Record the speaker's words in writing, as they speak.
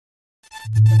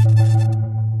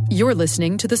You're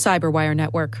listening to the Cyberwire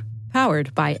Network,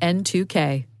 powered by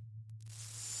N2K.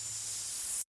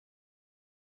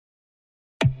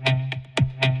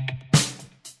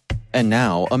 And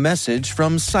now, a message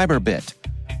from Cyberbit.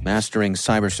 Mastering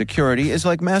cybersecurity is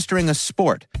like mastering a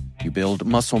sport. You build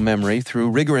muscle memory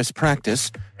through rigorous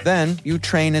practice, then you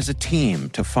train as a team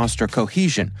to foster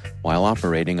cohesion while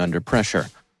operating under pressure.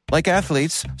 Like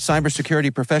athletes,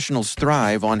 cybersecurity professionals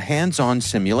thrive on hands-on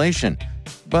simulation.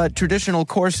 But traditional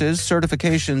courses,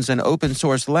 certifications, and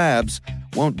open-source labs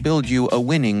won't build you a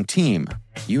winning team.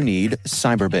 You need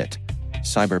Cyberbit.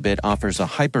 Cyberbit offers a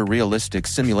hyper-realistic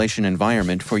simulation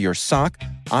environment for your SOC,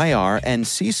 IR, and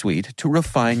C-suite to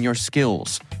refine your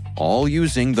skills, all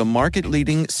using the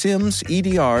market-leading SIMs,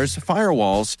 EDRs,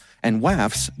 firewalls, and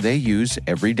WAFs they use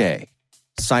every day.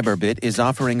 Cyberbit is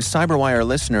offering Cyberwire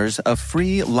listeners a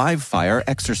free live-fire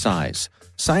exercise.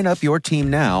 Sign up your team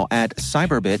now at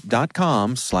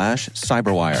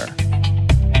cyberbit.com/cyberwire.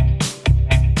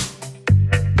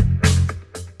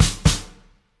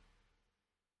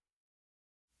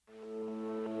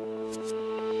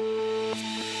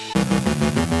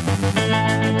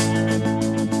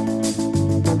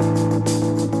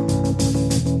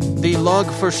 The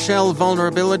Log4shell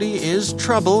vulnerability is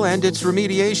trouble, and its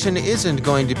remediation isn't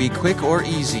going to be quick or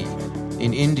easy.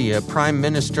 In India, Prime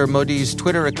Minister Modi's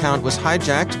Twitter account was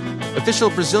hijacked. Official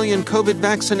Brazilian COVID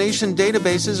vaccination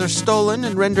databases are stolen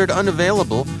and rendered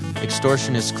unavailable.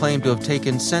 Extortionists claim to have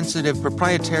taken sensitive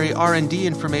proprietary R&D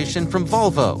information from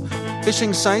Volvo.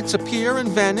 Phishing sites appear and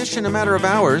vanish in a matter of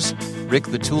hours. Rick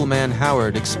the Toolman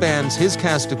Howard expands his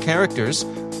cast of characters.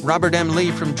 Robert M.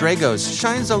 Lee from Dragos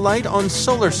shines a light on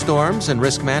solar storms and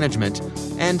risk management.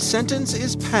 And sentence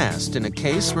is passed in a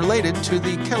case related to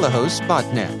the Kelehos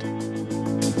botnet.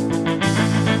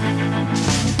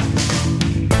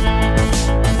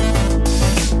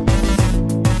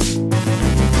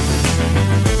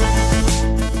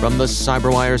 From the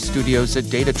Cyberwire studios at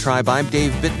Data Tribe, I'm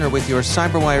Dave Bittner with your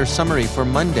Cyberwire summary for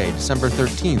Monday, December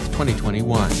 13th,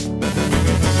 2021.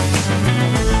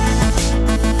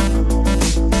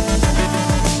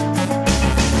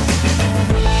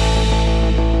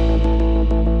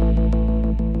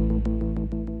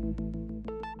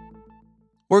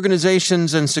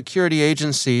 Organizations and security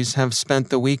agencies have spent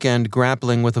the weekend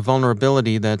grappling with a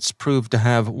vulnerability that's proved to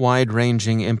have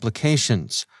wide-ranging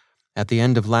implications. At the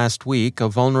end of last week, a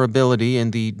vulnerability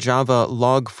in the Java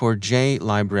Log4j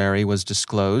library was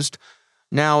disclosed,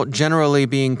 now generally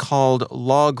being called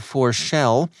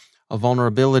Log4shell, a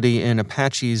vulnerability in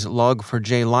Apache's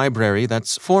Log4j library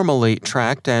that's formally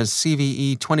tracked as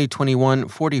CVE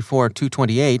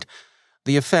 2021-44228.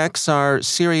 The effects are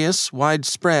serious,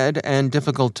 widespread, and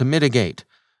difficult to mitigate.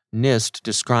 NIST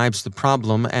describes the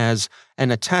problem as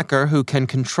an attacker who can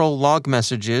control log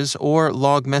messages or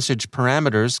log message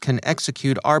parameters can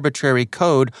execute arbitrary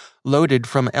code loaded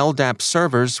from LDAP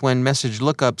servers when message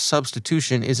lookup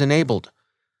substitution is enabled.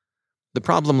 The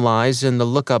problem lies in the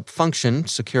lookup function,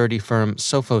 security firm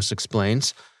Sophos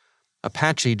explains.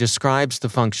 Apache describes the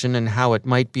function and how it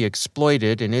might be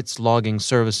exploited in its logging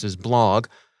services blog.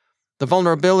 The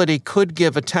vulnerability could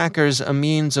give attackers a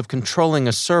means of controlling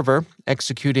a server,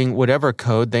 executing whatever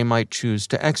code they might choose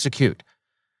to execute.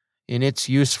 In its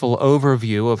useful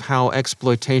overview of how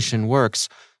exploitation works,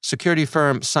 security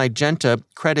firm Sygenta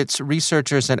credits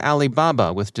researchers at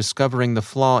Alibaba with discovering the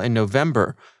flaw in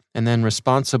November and then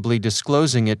responsibly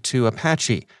disclosing it to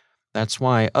Apache. That's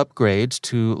why upgrades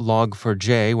to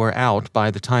Log4j were out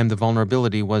by the time the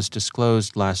vulnerability was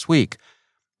disclosed last week.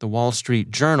 The Wall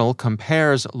Street Journal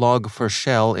compares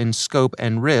Log4shell in scope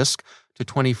and risk to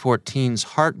 2014's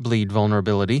Heartbleed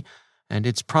vulnerability, and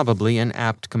it's probably an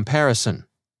apt comparison.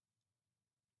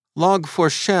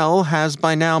 Log4shell has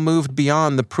by now moved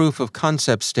beyond the proof of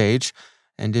concept stage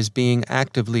and is being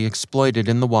actively exploited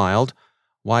in the wild.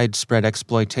 Widespread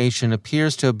exploitation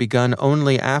appears to have begun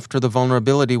only after the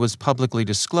vulnerability was publicly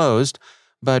disclosed,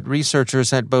 but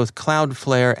researchers at both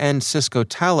Cloudflare and Cisco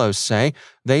Talos say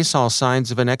they saw signs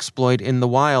of an exploit in the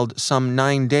wild some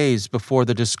 9 days before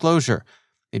the disclosure.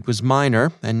 It was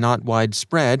minor and not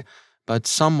widespread, but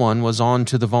someone was on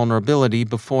to the vulnerability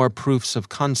before proofs of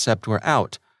concept were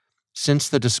out. Since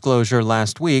the disclosure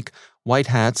last week, white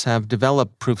hats have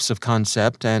developed proofs of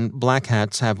concept and black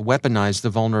hats have weaponized the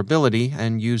vulnerability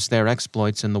and used their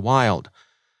exploits in the wild.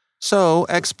 So,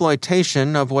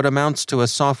 exploitation of what amounts to a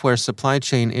software supply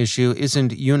chain issue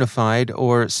isn't unified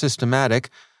or systematic,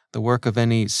 the work of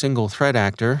any single threat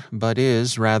actor, but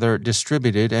is rather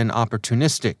distributed and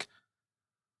opportunistic.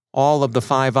 All of the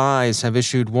Five Eyes have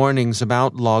issued warnings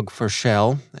about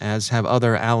Log4shell, as have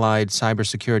other allied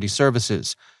cybersecurity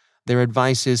services. Their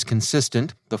advice is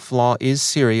consistent, the flaw is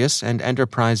serious, and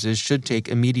enterprises should take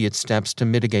immediate steps to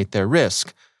mitigate their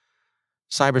risk.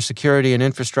 Cybersecurity and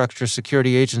Infrastructure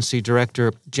Security Agency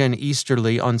Director Jen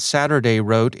Easterly on Saturday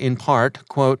wrote, in part,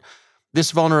 quote,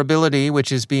 "This vulnerability,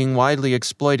 which is being widely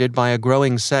exploited by a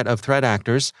growing set of threat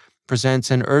actors,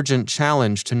 presents an urgent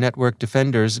challenge to network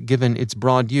defenders given its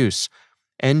broad use.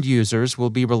 End users will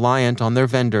be reliant on their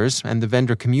vendors, and the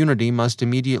vendor community must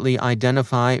immediately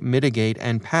identify, mitigate,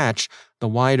 and patch the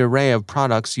wide array of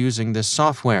products using this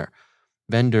software.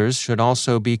 Vendors should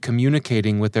also be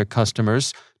communicating with their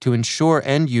customers to ensure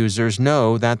end users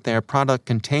know that their product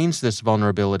contains this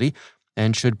vulnerability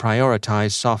and should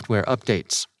prioritize software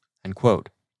updates." End quote.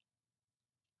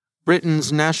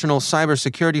 Britain's National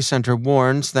Cybersecurity Center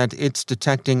warns that it's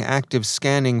detecting active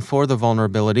scanning for the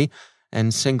vulnerability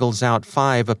and singles out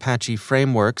 5 Apache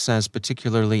frameworks as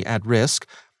particularly at risk: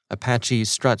 Apache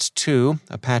Struts 2,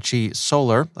 Apache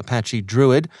Solar, Apache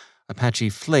Druid, Apache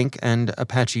Flink, and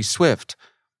Apache Swift.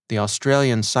 The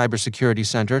Australian Cybersecurity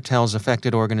Center tells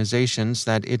affected organizations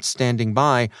that it's standing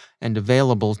by and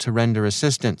available to render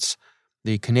assistance.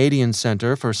 The Canadian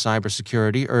Centre for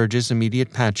Cybersecurity urges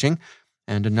immediate patching,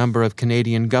 and a number of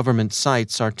Canadian government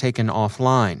sites are taken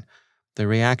offline. The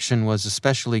reaction was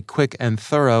especially quick and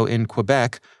thorough in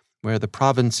Quebec, where the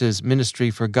province's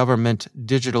Ministry for Government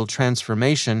Digital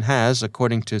Transformation has,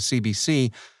 according to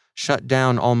CBC, shut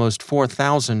down almost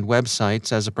 4,000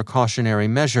 websites as a precautionary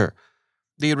measure.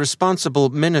 The responsible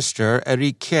minister,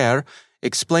 Eric Kerr,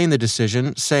 explained the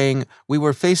decision, saying, "We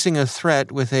were facing a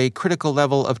threat with a critical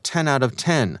level of 10 out of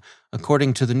 10.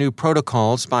 According to the new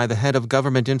protocols by the head of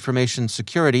Government Information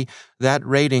Security, that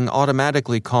rating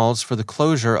automatically calls for the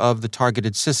closure of the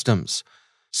targeted systems."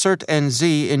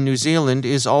 CERT-NZ in New Zealand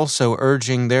is also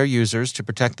urging their users to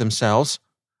protect themselves.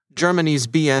 Germany's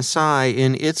BSI,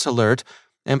 in its alert,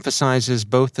 emphasizes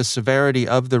both the severity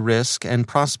of the risk and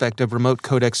prospect of remote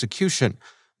code execution.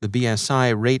 The BSI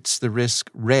rates the risk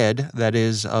red, that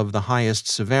is, of the highest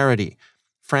severity.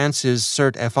 France's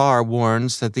CERT-FR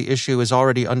warns that the issue is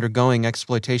already undergoing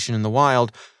exploitation in the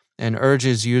wild and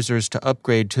urges users to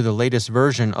upgrade to the latest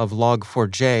version of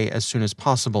Log4shell as soon as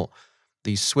possible.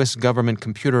 The Swiss Government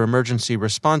Computer Emergency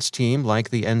Response Team,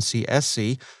 like the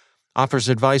NCSC, offers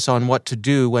advice on what to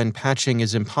do when patching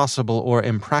is impossible or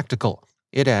impractical.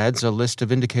 It adds a list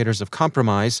of indicators of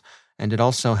compromise, and it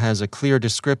also has a clear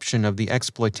description of the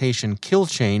exploitation kill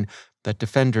chain that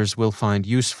defenders will find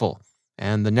useful.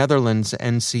 And the Netherlands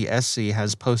NCSC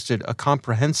has posted a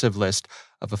comprehensive list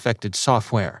of affected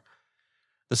software.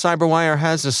 The CyberWire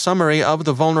has a summary of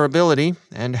the vulnerability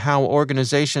and how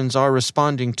organizations are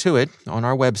responding to it on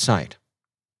our website.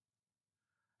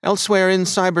 Elsewhere in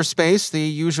cyberspace, the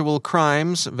usual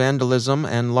crimes, vandalism,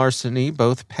 and larceny,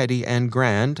 both petty and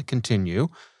grand, continue.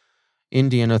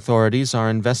 Indian authorities are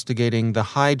investigating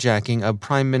the hijacking of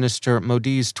Prime Minister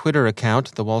Modi's Twitter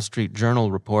account, the Wall Street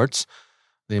Journal reports.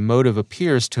 The motive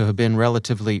appears to have been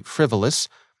relatively frivolous.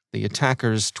 The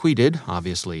attackers tweeted,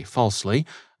 obviously falsely,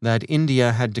 that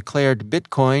India had declared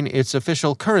Bitcoin its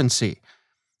official currency.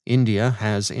 India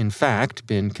has, in fact,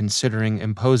 been considering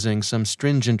imposing some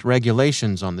stringent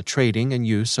regulations on the trading and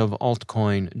use of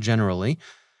altcoin generally.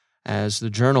 As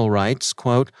the journal writes,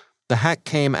 quote, "The hack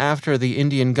came after the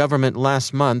Indian government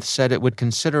last month said it would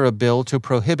consider a bill to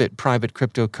prohibit private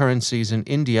cryptocurrencies in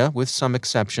India, with some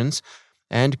exceptions,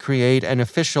 and create an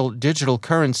official digital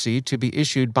currency to be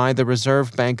issued by the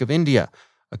Reserve Bank of India,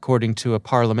 according to a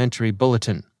parliamentary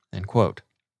bulletin." End quote.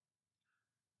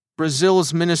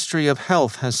 Brazil's Ministry of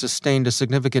Health has sustained a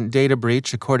significant data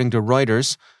breach, according to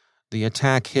Reuters. The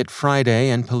attack hit Friday,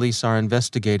 and police are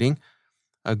investigating.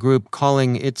 A group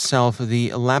calling itself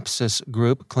the Lapsus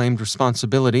Group claimed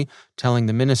responsibility, telling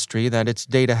the ministry that its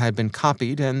data had been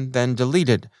copied and then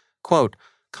deleted. Quote,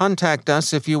 "Contact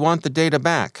us if you want the data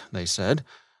back," they said.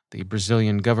 The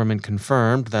Brazilian government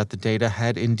confirmed that the data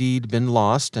had indeed been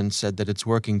lost and said that it's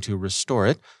working to restore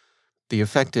it. The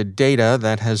affected data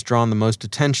that has drawn the most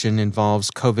attention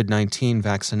involves COVID-19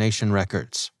 vaccination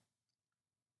records.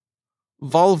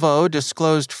 Volvo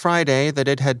disclosed Friday that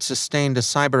it had sustained a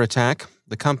cyber attack.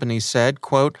 The company said,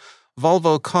 quote,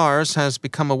 "Volvo Cars has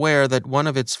become aware that one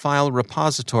of its file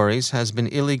repositories has been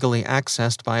illegally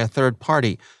accessed by a third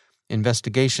party.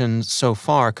 Investigations so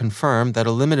far confirm that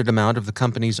a limited amount of the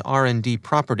company's R&D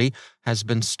property has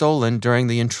been stolen during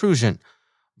the intrusion.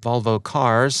 Volvo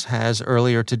Cars has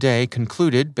earlier today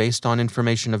concluded, based on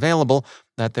information available,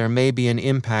 that there may be an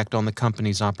impact on the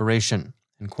company's operation."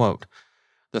 End quote.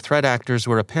 The threat actors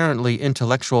were apparently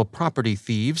intellectual property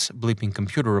thieves, Bleeping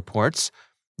Computer reports.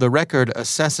 The record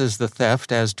assesses the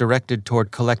theft as directed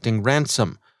toward collecting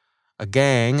ransom. A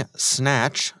gang,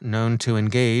 Snatch, known to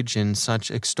engage in such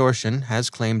extortion,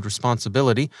 has claimed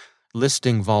responsibility,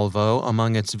 listing Volvo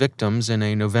among its victims in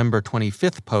a November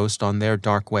 25th post on their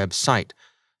dark web site.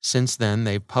 Since then,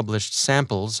 they've published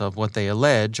samples of what they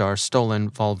allege are stolen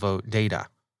Volvo data.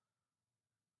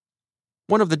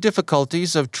 One of the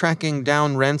difficulties of tracking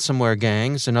down ransomware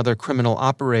gangs and other criminal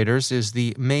operators is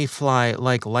the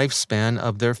mayfly-like lifespan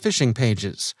of their phishing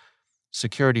pages.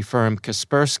 Security firm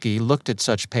Kaspersky looked at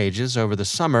such pages over the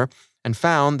summer and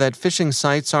found that phishing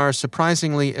sites are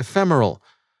surprisingly ephemeral.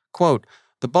 Quote,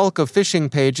 "The bulk of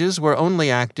phishing pages were only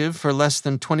active for less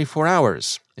than 24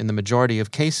 hours. In the majority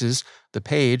of cases, the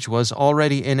page was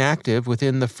already inactive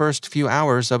within the first few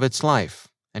hours of its life."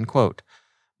 End quote.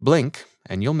 Blink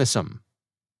and you'll miss 'em.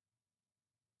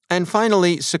 And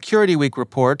finally, Security Week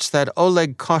reports that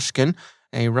Oleg Koshkin,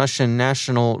 a Russian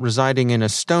national residing in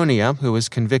Estonia who was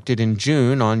convicted in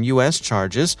June on U.S.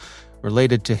 charges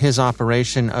related to his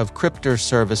operation of crypto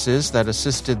services that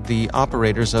assisted the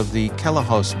operators of the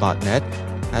Kelahos botnet,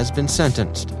 has been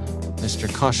sentenced. Mr.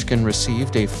 Koshkin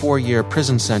received a 4-year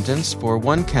prison sentence for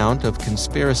 1 count of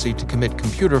conspiracy to commit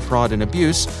computer fraud and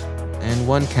abuse and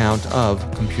 1 count of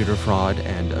computer fraud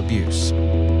and abuse.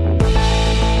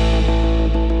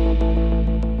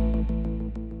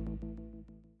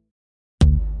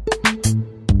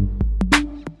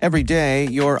 Every day,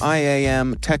 your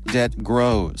IAM tech debt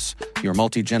grows. Your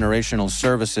multi-generational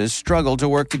services struggle to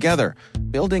work together.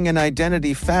 Building an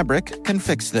identity fabric can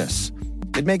fix this.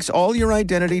 It makes all your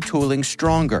identity tooling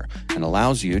stronger and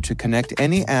allows you to connect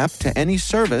any app to any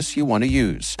service you want to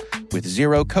use, with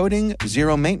zero coding,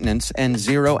 zero maintenance, and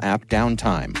zero app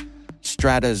downtime.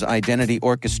 Strata's identity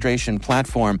orchestration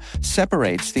platform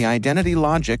separates the identity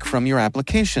logic from your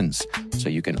applications, so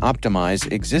you can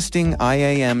optimize existing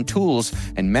IAM tools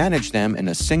and manage them in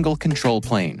a single control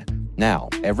plane. Now,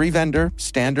 every vendor,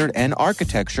 standard, and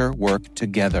architecture work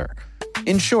together.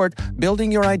 In short,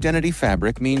 building your identity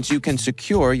fabric means you can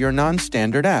secure your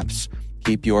non-standard apps,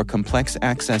 keep your complex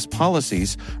access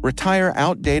policies, retire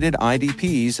outdated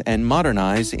IDPs, and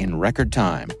modernize in record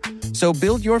time. So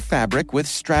build your fabric with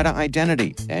Strata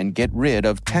Identity and get rid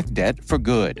of tech debt for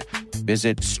good.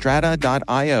 Visit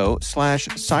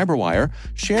strata.io/cyberwire,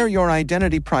 share your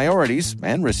identity priorities,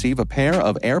 and receive a pair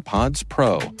of AirPods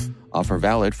Pro. Offer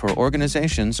valid for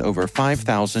organizations over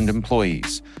 5,000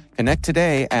 employees. Connect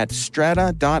today at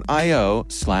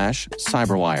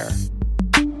strata.io/cyberwire.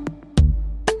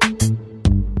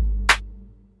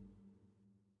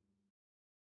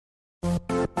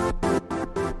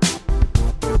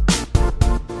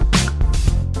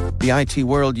 The IT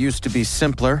world used to be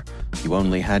simpler. You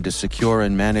only had to secure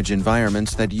and manage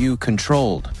environments that you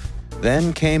controlled.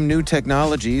 Then came new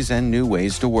technologies and new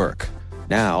ways to work.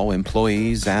 Now,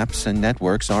 employees, apps, and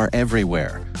networks are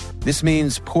everywhere. This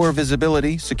means poor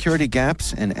visibility, security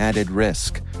gaps, and added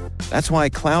risk. That's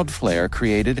why Cloudflare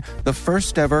created the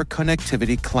first-ever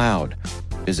connectivity cloud.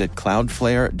 Visit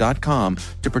cloudflare.com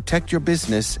to protect your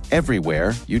business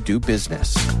everywhere you do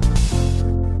business.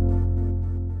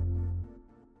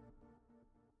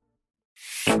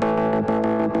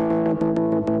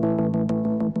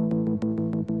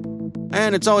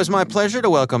 And it's always my pleasure to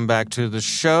welcome back to the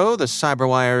show the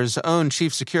CyberWire's own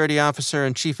Chief Security Officer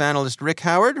and Chief Analyst, Rick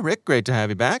Howard. Rick, great to have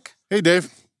you back. Hey, Dave.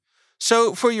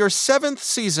 So for your 7th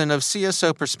season of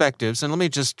CSO Perspectives, and let me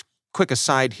just quick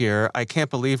aside here, I can't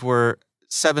believe we're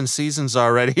 7 seasons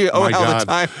already. Oh, my God.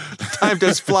 The time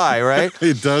does fly, right?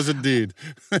 It does indeed.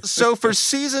 So for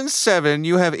season 7,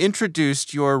 you have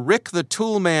introduced your Rick the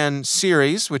Toolman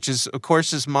series, which is, of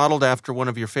course, is modeled after one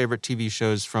of your favorite TV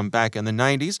shows from back in the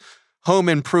 90s. Home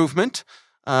Improvement.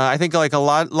 I think like a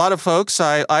lot of folks,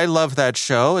 I love that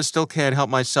show. I still can't help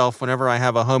myself whenever I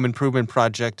have a home improvement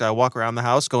project. I walk around the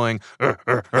house going, But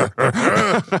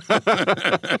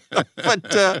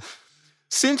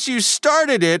since you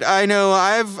started it, I know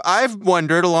I've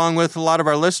wondered, along with a lot of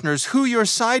our listeners, who your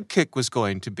sidekick was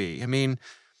going to be. I mean,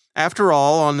 after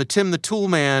all, on the Tim the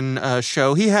Toolman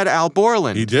show, he had Al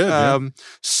Borland. He did.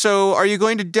 So are you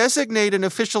going to designate an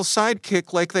official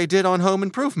sidekick like they did on Home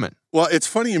Improvement? Well, it's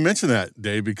funny you mention that,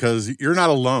 Dave, because you're not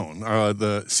alone.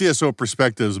 The CSO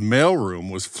Perspectives mailroom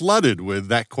was flooded with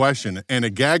that question and a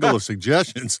gaggle of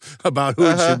suggestions about who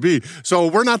it should be. So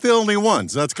we're not the only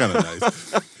ones. That's kind of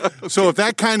nice. Okay. So if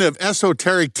that kind of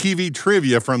esoteric TV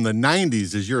trivia from the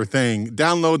 90s is your thing,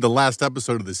 download the last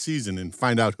episode of the season and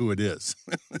find out who it is.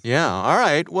 Yeah, all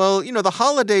right. Well, the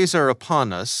holidays are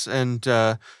upon us, and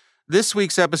This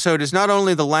week's episode is not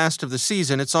only the last of the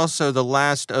season, it's also the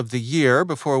last of the year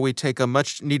before we take a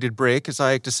much-needed break, as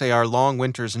I like to say, our long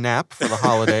winter's nap for the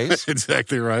holidays.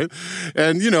 Exactly right.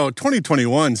 And,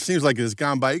 2021 seems like it has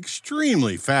gone by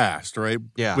extremely fast, right?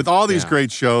 Yeah. With all these great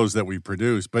shows that we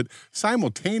produce, but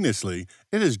simultaneously,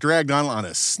 it has dragged on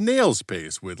a snail's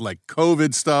pace with like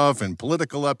COVID stuff and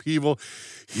political upheaval.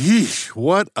 Yeesh,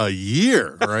 what a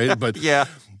year, right? But yeah.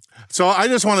 So I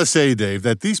just want to say, Dave,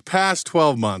 that these past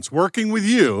 12 months working with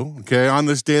you, okay, on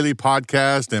this daily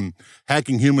podcast and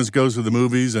Hacking Humans Goes to the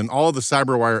Movies and all the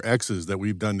CyberWire X's that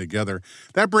we've done together,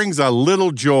 that brings a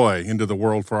little joy into the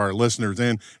world for our listeners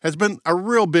and has been a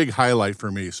real big highlight for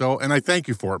me. And I thank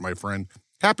you for it, my friend.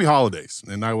 Happy holidays,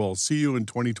 and I will see you in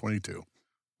 2022.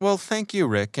 Well, thank you,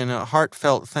 Rick, and a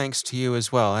heartfelt thanks to you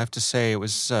as well. I have to say it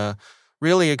was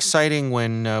really exciting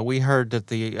when we heard that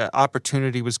the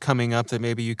opportunity was coming up that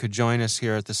maybe you could join us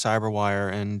here at the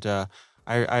CyberWire, and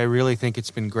I really think it's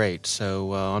been great.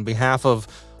 So on behalf of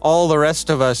all the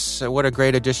rest of us, what a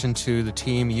great addition to the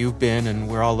team you've been, and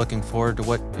we're all looking forward to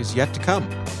what is yet to come.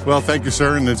 Well, thank you,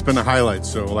 sir, and it's been a highlight.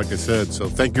 So like I said, so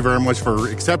thank you very much for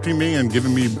accepting me and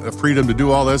giving me the freedom to do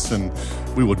all this, and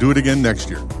we will do it again next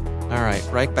year. All right,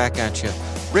 right back at you.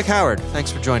 Rick Howard,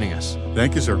 thanks for joining us.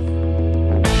 Thank you, sir.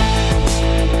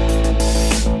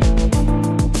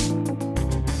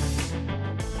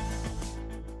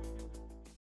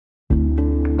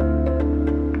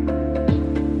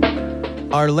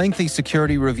 Are lengthy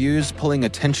security reviews pulling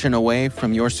attention away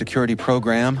from your security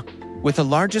program? With the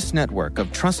largest network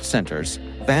of trust centers,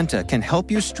 Vanta can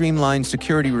help you streamline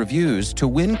security reviews to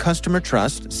win customer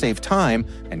trust, save time,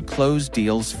 and close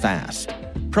deals fast.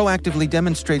 Proactively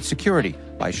demonstrate security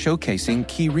by showcasing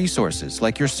key resources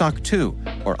like your SOC 2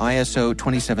 or ISO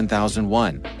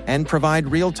 27001 and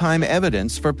provide real-time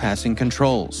evidence for passing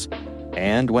controls.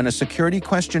 And when a security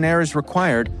questionnaire is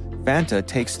required, Vanta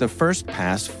takes the first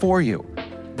pass for you.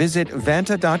 Visit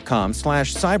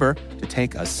vanta.com/cyber to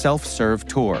take a self-serve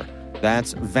tour.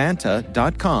 That's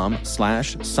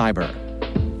vanta.com/cyber.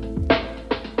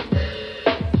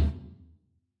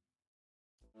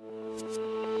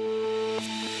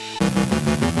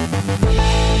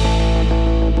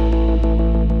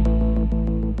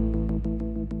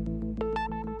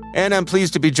 And I'm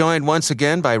pleased to be joined once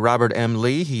again by Robert M.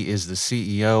 Lee. He is the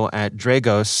CEO at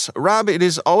Dragos. Rob, it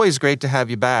is always great to have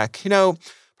you back.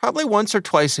 Probably once or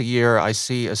twice a year I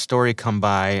see a story come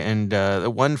by, and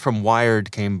the one from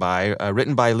Wired came by,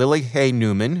 written by Lily Hay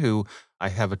Newman, who I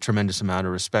have a tremendous amount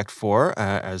of respect for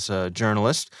as a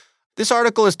journalist. This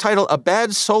article is titled, "A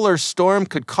Bad Solar Storm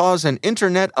Could Cause an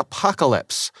Internet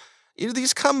Apocalypse."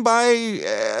 These come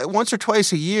by once or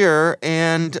twice a year,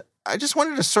 and I just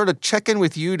wanted to sort of check in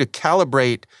with you to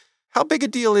calibrate how big a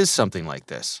deal is something like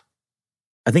this.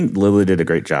 I think Lily did a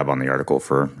great job on the article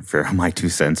for my 2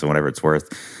 cents and whatever it's worth,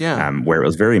 where it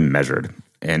was very measured.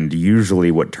 And usually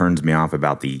what turns me off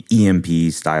about the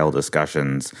EMP-style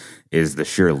discussions is the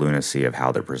sheer lunacy of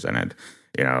how they're presented.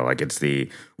 It's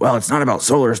it's not about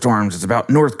solar storms, it's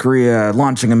about North Korea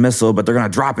launching a missile, but they're going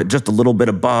to drop it just a little bit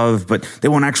above, but they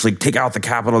won't actually take out the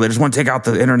capital, they just want to take out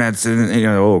the internets, and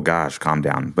oh gosh, calm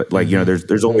down. But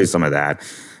there's always some of that.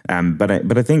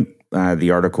 But I think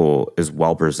the article is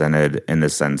well presented in the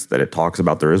sense that it talks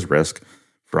about there is risk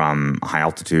from high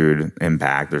altitude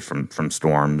impact. There's from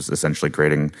storms essentially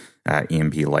creating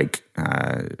EMP-like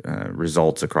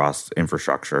results across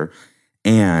infrastructure.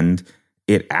 And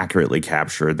it accurately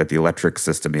captured that the electric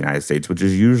system in the United States, which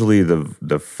is usually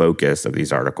the focus of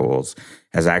these articles,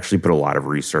 has actually put a lot of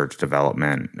research,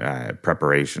 development,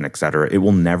 preparation, et cetera. It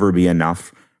will never be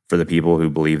enough for the people who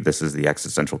believe this is the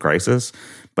existential crisis.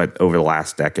 But over the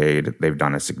last decade, they've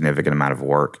done a significant amount of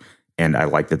work. And I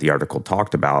like that the article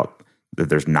talked about that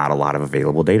there's not a lot of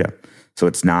available data. So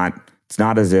it's not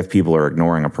as if people are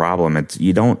ignoring a problem.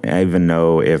 You don't even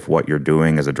know if what you're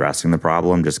doing is addressing the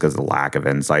problem just because of the lack of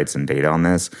insights and data on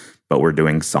this. But we're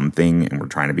doing something and we're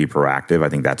trying to be proactive. I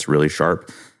think that's really sharp.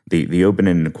 The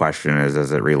open-ended question is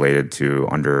it related to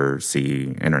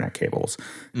undersea internet cables?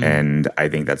 And I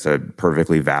think that's a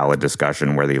perfectly valid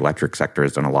discussion where the electric sector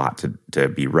has done a lot to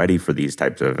be ready for these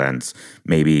types of events.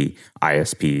 Maybe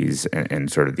ISPs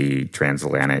and sort of the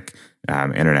transatlantic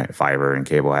internet fiber and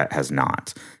cable has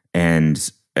not. And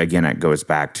again, it goes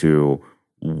back to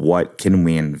what can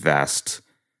we invest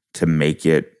to make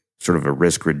it sort of a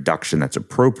risk reduction that's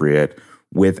appropriate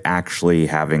with actually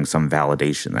having some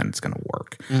validation that it's going to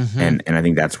work. And I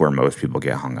think that's where most people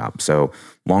get hung up. So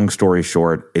long story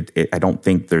short, I don't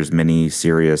think there's many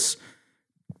serious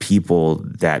people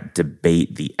that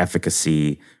debate the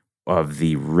efficacy of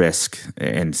the risk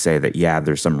and say that, yeah,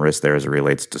 there's some risk there as it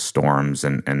relates to storms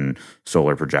and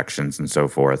solar projections and so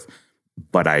forth.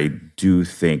 But I do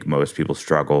think most people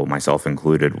struggle, myself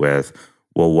included, with,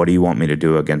 well, what do you want me to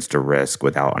do against a risk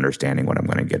without understanding what I'm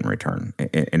going to get in return?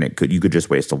 And you could just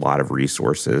waste a lot of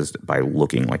resources by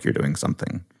looking like you're doing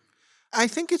something. I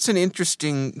think it's an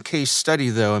interesting case study,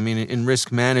 though, I mean, in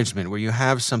risk management, where you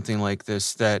have something like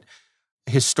this that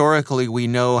historically we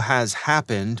know has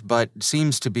happened, but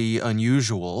seems to be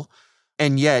unusual,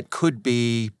 and yet could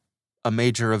be a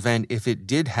major event if it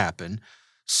did happen.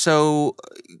 So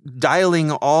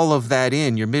dialing all of that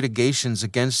in, your mitigations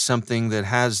against something that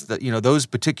has those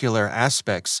particular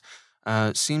aspects,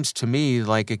 seems to me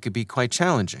like it could be quite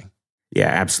challenging. Yeah,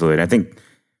 absolutely. I think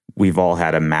we've all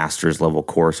had a master's level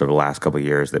course over the last couple of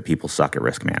years that people suck at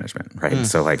risk management, right?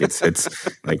 So like it's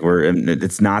like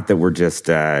it's not that we're just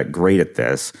great at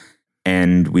this,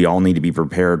 and we all need to be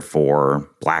prepared for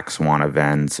black swan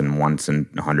events and once in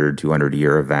 100, 200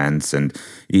 year events, and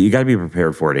you got to be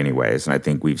prepared for it anyways. And I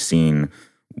think we've seen,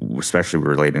 especially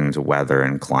relating to weather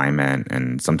and climate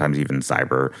and sometimes even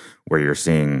cyber, where you're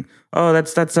seeing, oh,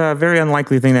 that's a very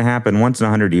unlikely thing to happen once in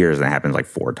 100 years, and it happens like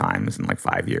 4 times in like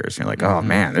 5 years. And you're like, oh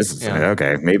man, this is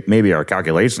okay. Maybe our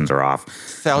calculations are off.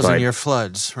 1,000-year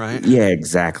floods, right? Yeah,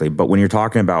 exactly. But when you're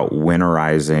talking about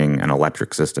winterizing an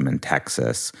electric system in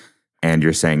Texas, and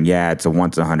you're saying, yeah, it's a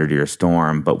once in 100-year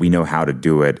storm, but we know how to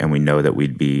do it, and we know that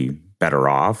we'd be better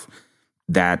off,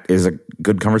 that is a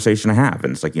good conversation to have.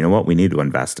 And it's like, you know what? We need to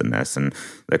invest in this. And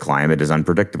the climate is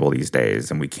unpredictable these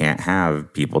days. And we can't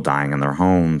have people dying in their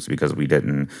homes because we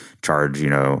didn't charge,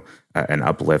 an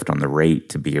uplift on the rate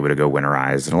to be able to go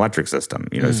winterize an electric system.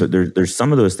 So there's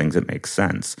some of those things that make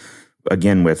sense.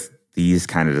 Again, with these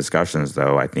kind of discussions,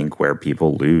 though, I think where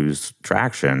people lose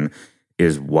traction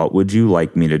is, what would you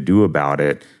like me to do about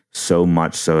it, so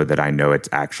much so that I know it's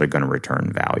actually going to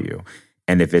return value?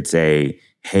 And if it's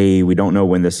hey, we don't know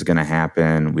when this is going to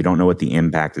happen, we don't know what the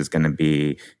impact is going to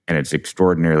be, and it's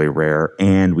extraordinarily rare,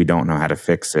 and we don't know how to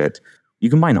fix it, you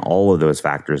combine all of those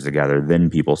factors together,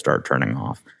 then people start turning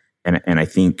off. And I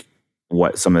think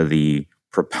what some of the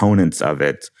proponents of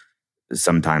it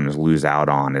sometimes lose out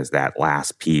on is that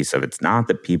last piece of, it's not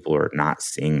that people are not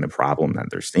seeing the problem that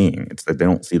they're seeing, it's that they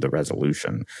don't see the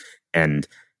resolution. And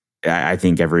I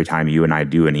think every time you and I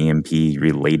do an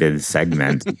EMP-related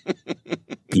segment,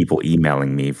 people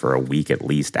emailing me for a week at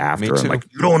least after, I'm like,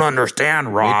 you don't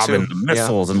understand, Rob, and the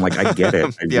missiles. And like, I get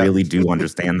it. I really do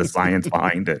understand the science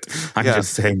behind it. I'm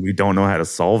just saying we don't know how to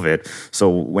solve it.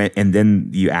 So and then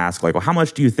you ask, like, well, how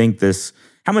much do you think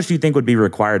would be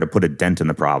required to put a dent in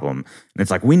the problem? And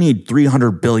it's like, we need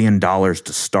 $300 billion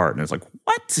to start. And it's like,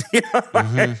 what?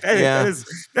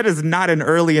 That is not an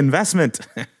early investment.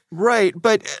 Right,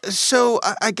 but so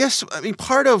I guess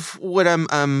part of what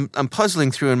I'm puzzling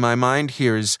through in my mind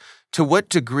here is, to what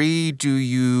degree do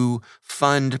you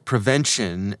fund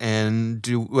prevention, and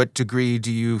what degree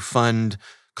do you fund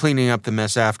cleaning up the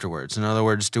mess afterwards? In other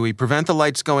words, do we prevent the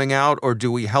lights going out, or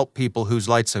do we help people whose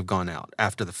lights have gone out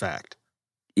after the fact?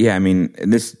 Yeah, I mean,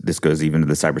 this goes even to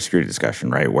the cybersecurity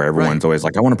discussion, right? Where everyone's always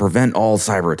like, I want to prevent all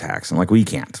cyber attacks. And like, we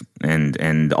can't.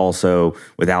 And also,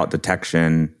 without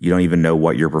detection, you don't even know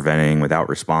what you're preventing. Without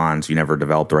response, you never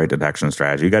develop the right detection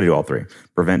strategy. You got to do all three: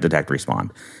 prevent, detect,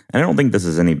 respond. And I don't think this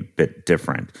is any bit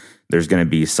different. There's going to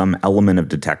be some element of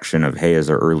detection of, hey, is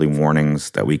there early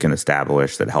warnings that we can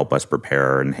establish that help us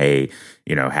prepare, and hey,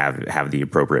 have the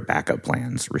appropriate backup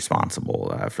plans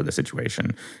responsible for the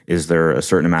situation? Is there a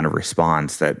certain amount of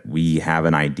response that we have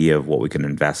an idea of what we can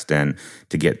invest in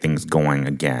to get things going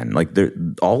again? Like,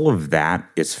 all of that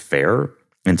is fair,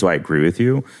 and so I agree with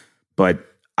you, but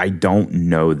I don't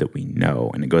know that we know.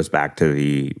 And it goes back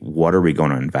to what are we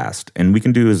going to invest? And we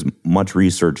can do as much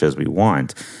research as we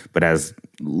want, but as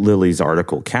Lily's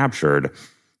article captured,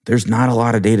 there's not a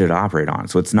lot of data to operate on.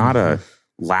 So it's not a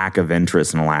lack of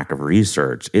interest and a lack of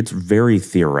research. It's very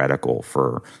theoretical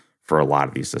for a lot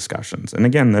of these discussions. And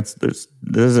again, that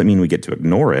doesn't mean we get to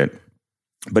ignore it,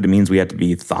 but it means we have to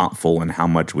be thoughtful in how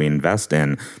much we invest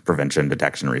in prevention,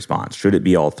 detection, and response. Should it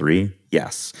be all three?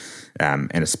 Yes.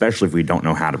 And especially if we don't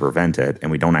know how to prevent it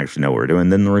and we don't actually know what we're doing,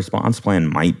 then the response plan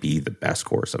might be the best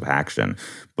course of action.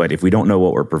 But if we don't know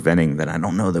what we're preventing, then I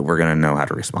don't know that we're going to know how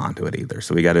to respond to it either.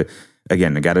 So we got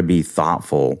to be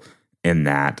thoughtful in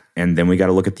that. And then we got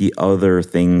to look at the other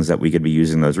things that we could be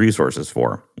using those resources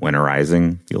for.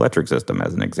 Winterizing the electric system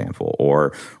as an example,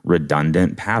 or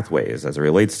redundant pathways as it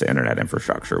relates to internet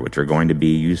infrastructure, which are going to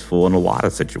be useful in a lot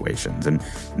of situations. And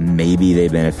maybe they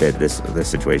benefit this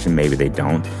situation, maybe they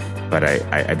don't. But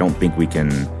I don't think we can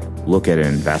look at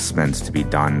investments to be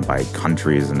done by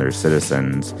countries and their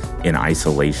citizens in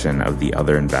isolation of the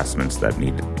other investments that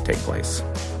need to take place.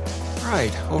 All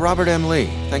right. Well, Robert M. Lee,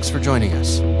 thanks for joining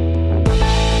us.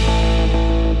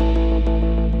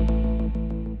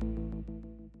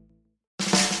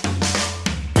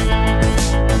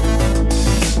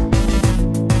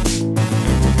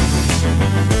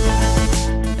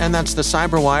 And that's the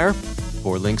Cyberwire.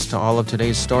 For links to all of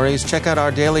today's stories, check out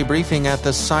our daily briefing at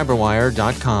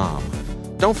thecyberwire.com.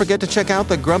 Don't forget to check out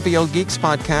the Grumpy Old Geeks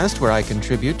podcast, where I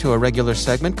contribute to a regular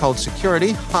segment called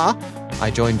Security.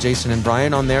 I join Jason and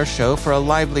Brian on their show for a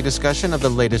lively discussion of the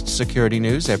latest security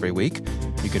news every week.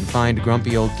 You can find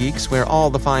Grumpy Old Geeks where all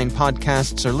the fine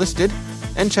podcasts are listed.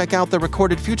 And check out the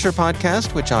Recorded Future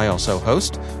podcast, which I also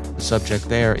host. The subject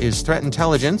there is threat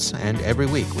intelligence, and every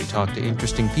week we talk to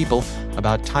interesting people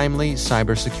about timely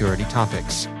cybersecurity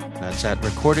topics. That's at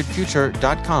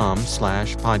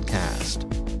recordedfuture.com/podcast.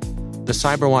 The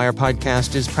Cyberwire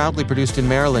podcast is proudly produced in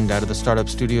Maryland out of the startup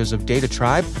studios of Data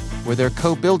Tribe, where they're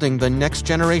co-building the next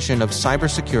generation of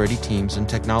cybersecurity teams and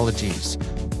technologies.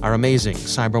 Our amazing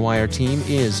Cyberwire team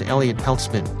is Elliot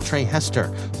Peltzman, Trey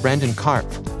Hester, Brandon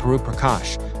Karpf, Puru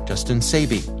Prakash, Justin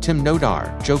Sabi, Tim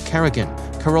Nodar, Joe Kerrigan,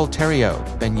 Carol Terrio,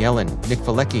 Ben Yellen, Nick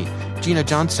Valecki, Gina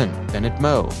Johnson, Bennett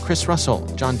Moe, Chris Russell,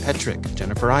 John Petrick,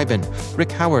 Jennifer Iben,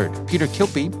 Rick Howard, Peter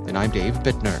Kilpie, and I'm Dave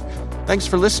Bittner. Thanks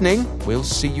for listening. We'll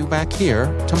see you back here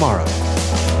tomorrow.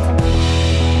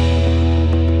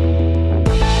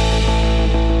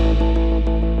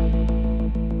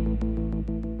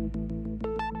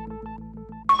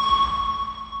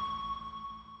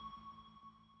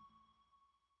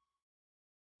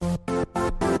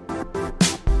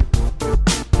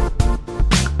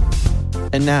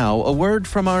 And now, a word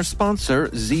from our sponsor,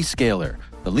 Zscaler,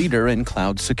 the leader in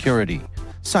cloud security.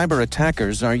 Cyber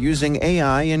attackers are using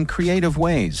AI in creative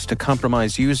ways to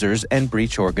compromise users and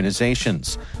breach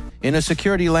organizations. In a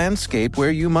security landscape where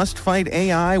you must fight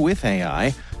AI with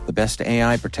AI, the best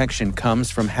AI protection comes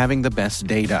from having the best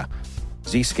data.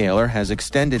 Zscaler has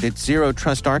extended its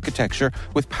zero-trust architecture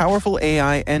with powerful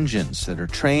AI engines that are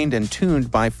trained and tuned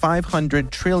by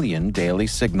 500 trillion daily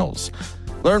signals.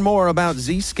 Learn more about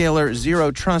Zscaler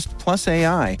Zero Trust Plus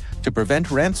AI to prevent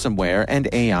ransomware and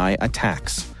AI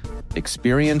attacks.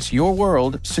 Experience your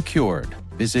world secured.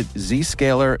 Visit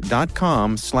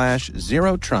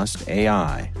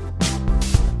zscaler.com/zerotrustai.